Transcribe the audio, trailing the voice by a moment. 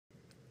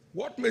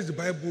What makes the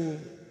Bible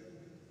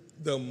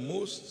the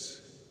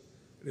most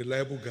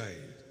reliable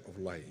guide of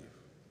life?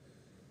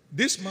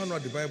 This manual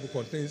of the Bible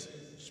contains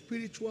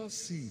spiritual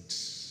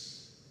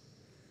seeds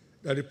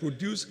that are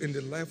produced in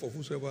the life of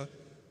whosoever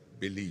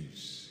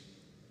believes.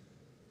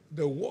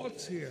 The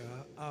words here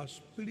are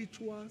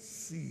spiritual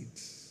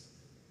seeds,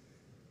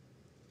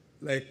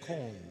 like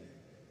corn,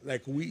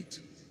 like wheat.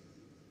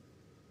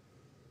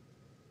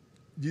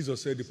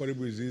 Jesus said the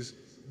parable is this: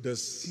 the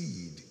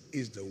seed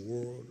is the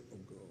word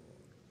of God.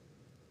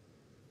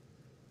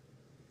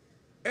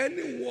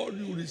 Any word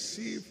you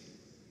receive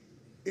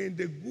in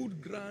the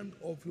good ground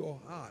of your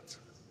heart,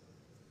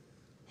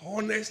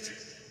 honest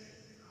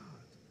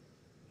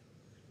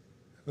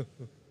heart,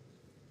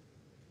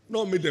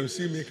 not make them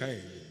see me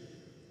kind.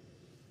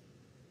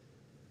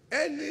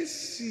 Any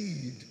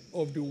seed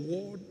of the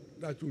word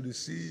that you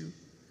receive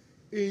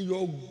in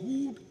your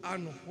good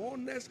and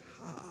honest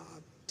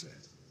heart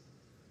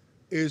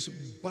is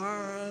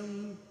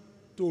bound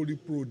to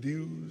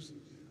reproduce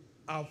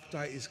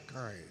after its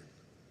kind.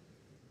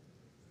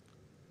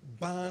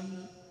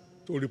 Bound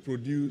to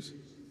reproduce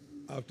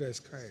after its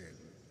kind.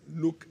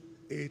 Luke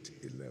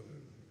 8:11.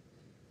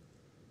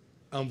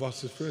 And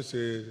verse 15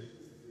 said,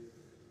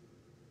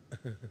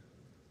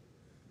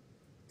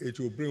 it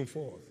will bring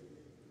forth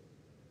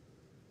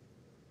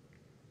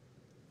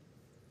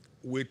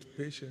with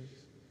patience,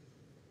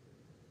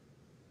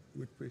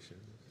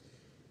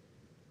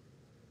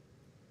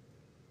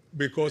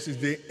 because it's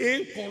the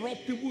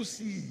incorruptible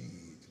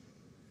seed.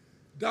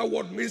 That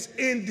word means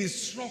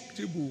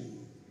indestructible.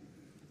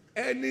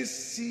 Any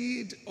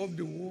seed of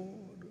the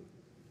word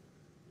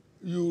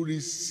you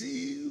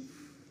receive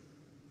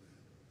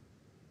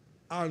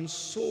and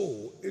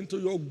sow into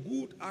your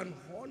good and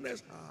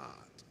honest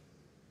heart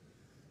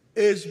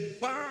is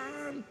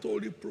bound to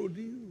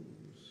reproduce.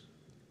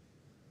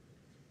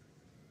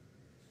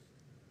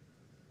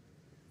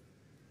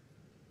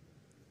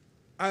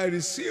 I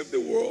received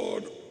the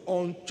word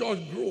on church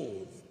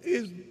growth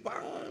is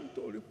bound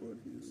to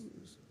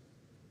reproduce.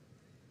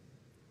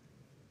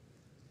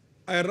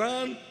 I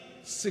ran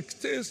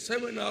 16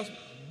 seminars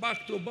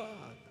back to back.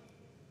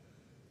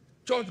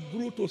 Church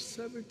grew to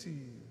 70,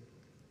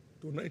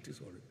 to 90,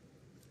 sorry.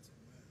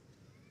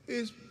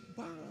 It's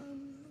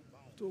bound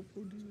to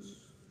produce.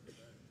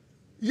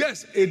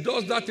 Yes, it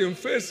does that in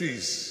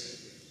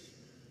phases,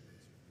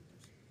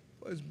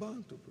 but it's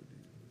bound to produce.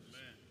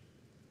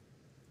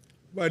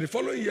 By the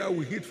following year,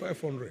 we hit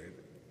 500.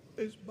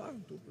 It's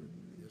bound to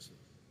produce.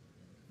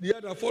 The year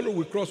that followed,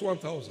 we crossed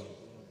 1,000.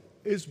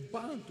 It's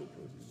bound to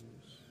produce.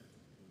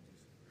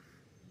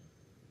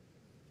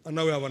 And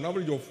now we have an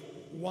average of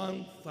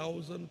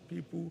 1,000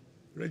 people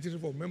registered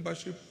for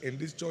membership in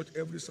this church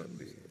every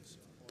Sunday.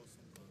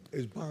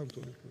 It's bound to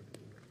produce.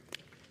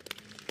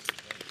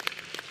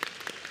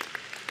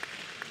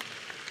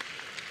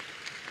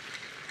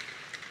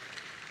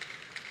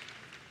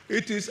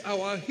 It is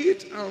our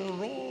hit and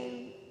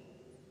run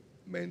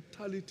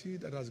mentality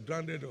that has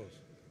grounded us.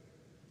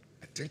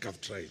 I think I've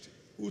tried.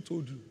 Who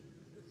told you?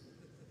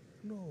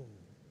 No.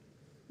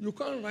 You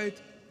can't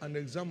write an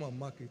exam and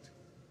mark it.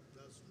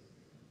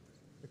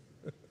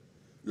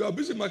 You are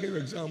busy marking your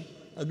exam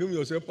and giving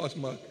yourself pass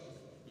mark.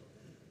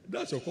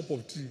 That's your cup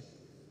of tea.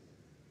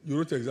 You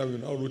wrote the exam, you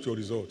now wrote your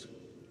result.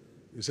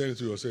 You send it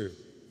to yourself.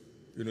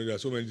 You know, there are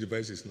so many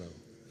devices now.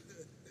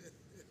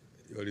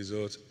 Your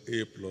result,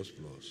 A++.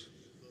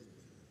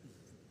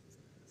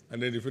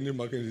 And then the final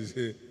marking, you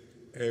say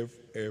F,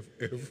 F,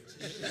 F.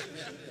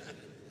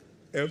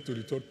 F to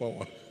the third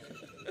power.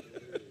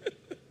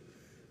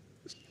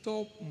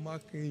 Stop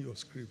marking your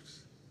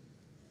scripts.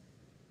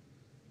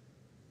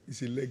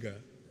 It's illegal.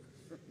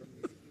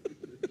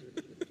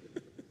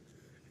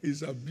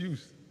 It's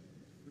abuse.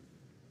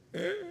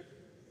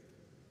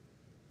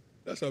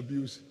 That's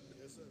abuse.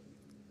 Yes, sir.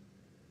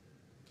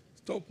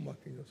 Stop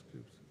marking your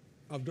scripts.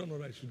 I've done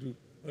what I should do.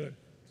 All right.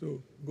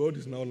 So God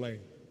is now lying.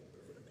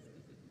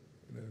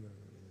 No.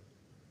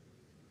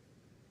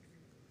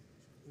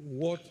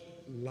 What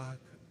lack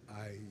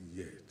I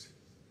yet?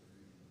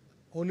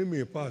 Only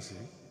me pass.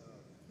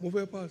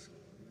 Move pass.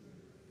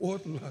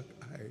 What lack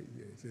I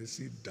yet? Say,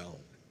 sit down.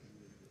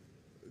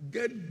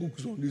 Get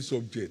books on this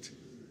subject.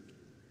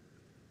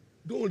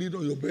 Don't read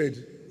on your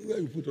bed. Where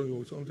you put on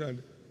your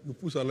sometimes you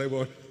put saliva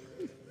on.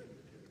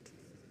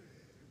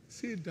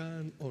 Sit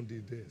down on the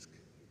desk.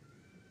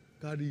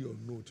 Carry your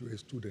note to a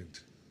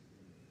student.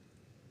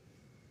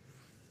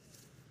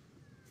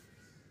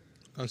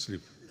 Can't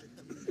sleep.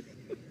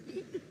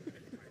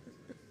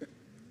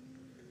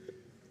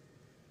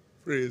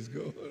 Praise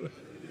God.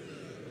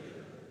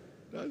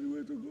 That's the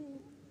way to go.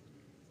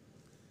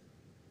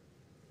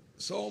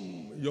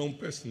 Some young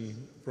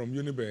person from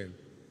Uniben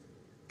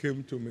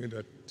came to me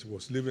that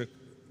was leaving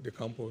the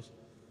campus.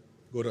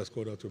 God has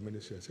called her to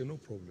ministry. I said, no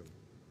problem.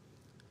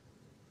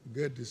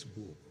 Get this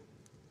book,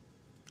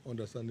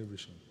 Understanding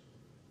Vision.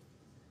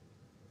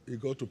 He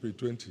got to page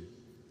 20. He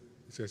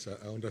says,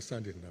 I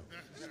understand it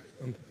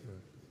now.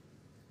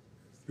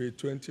 Page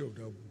 20 of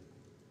that book.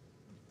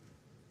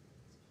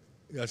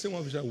 He has seen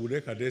one vision will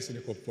wreck her destiny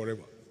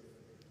forever.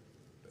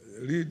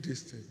 read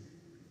this thing.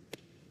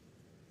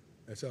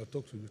 I said, I'll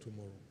talk to you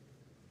tomorrow.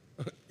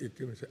 He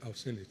came and said, I've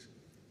seen it.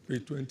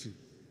 Page 20.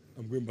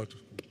 I'm going back to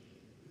school.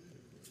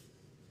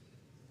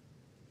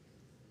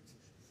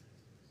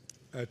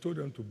 I told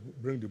them to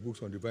bring the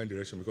books on divine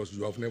direction because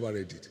you have never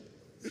read it.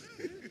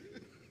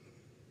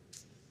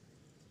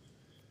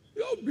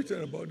 You're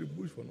beaten about the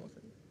bush for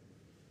nothing.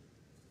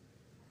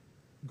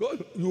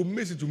 God, you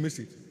miss it to miss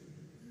it.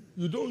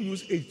 You don't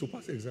use age to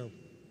pass exam.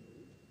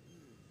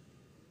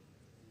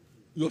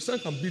 Your son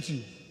can beat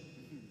you.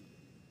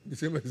 The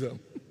same exam.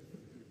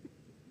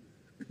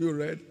 You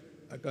read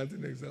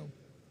accounting exam.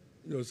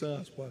 Your son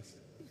has passed.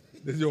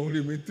 There's your only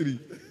remaining 3.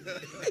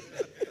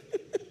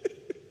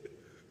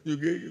 You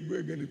go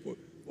again the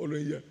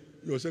following year.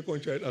 Your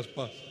second child has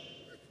passed.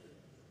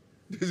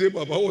 They say,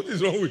 Papa, what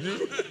is wrong with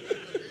you?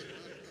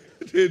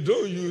 They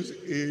don't use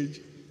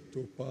age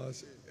to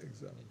pass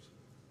exams.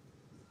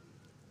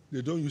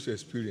 They don't use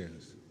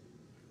experience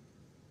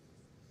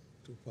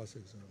to pass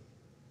exams.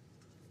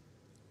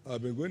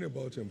 I've been going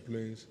about in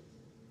planes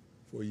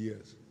for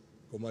years,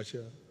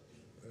 commercial,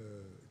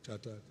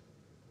 chartered,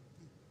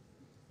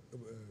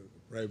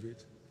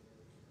 private.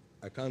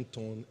 I can't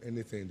turn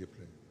anything in the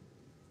plane.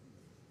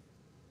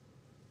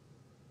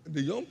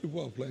 The young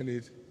people are flying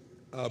it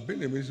have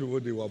been in ministry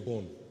where they were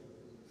born,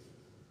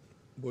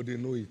 but they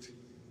know it.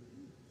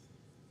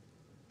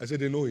 I said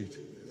they know it.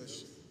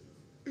 Yes.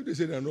 If they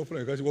say they're not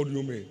flying, I say, what do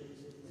you mean?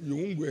 You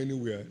won't go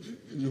anywhere.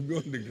 You'll be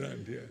on the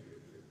ground here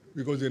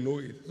because they know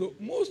it. So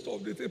most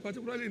of the things,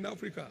 particularly in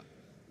Africa,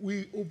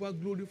 we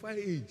over-glorify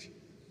age.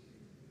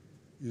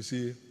 You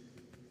see,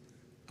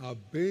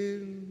 I've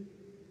been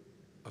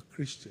a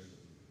Christian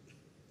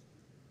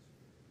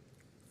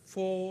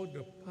for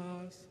the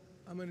past,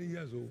 how many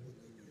years old?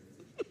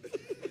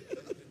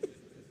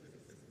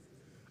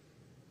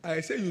 I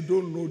say you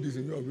don't know this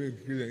and you are being a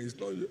Christian. It's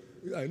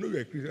not, I know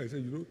you're a Christian. I say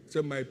you don't.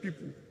 Say my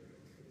people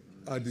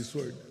are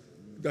destroyed.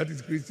 That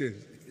is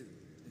Christians.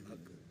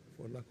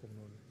 For lack of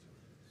knowledge.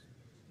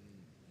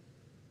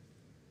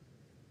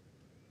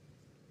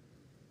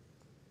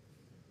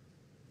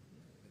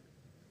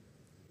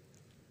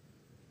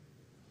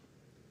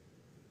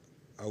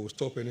 I will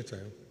stop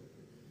anytime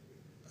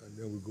and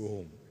then we go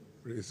home.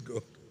 Praise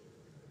God.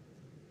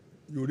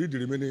 You read the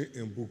remaining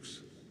in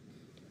books.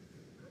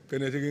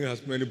 Kenneth Hagin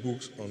has many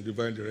books on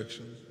divine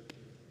direction.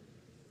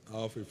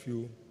 I have a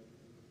few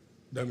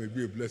that may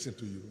be a blessing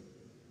to you.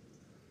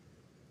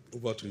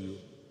 Over to you.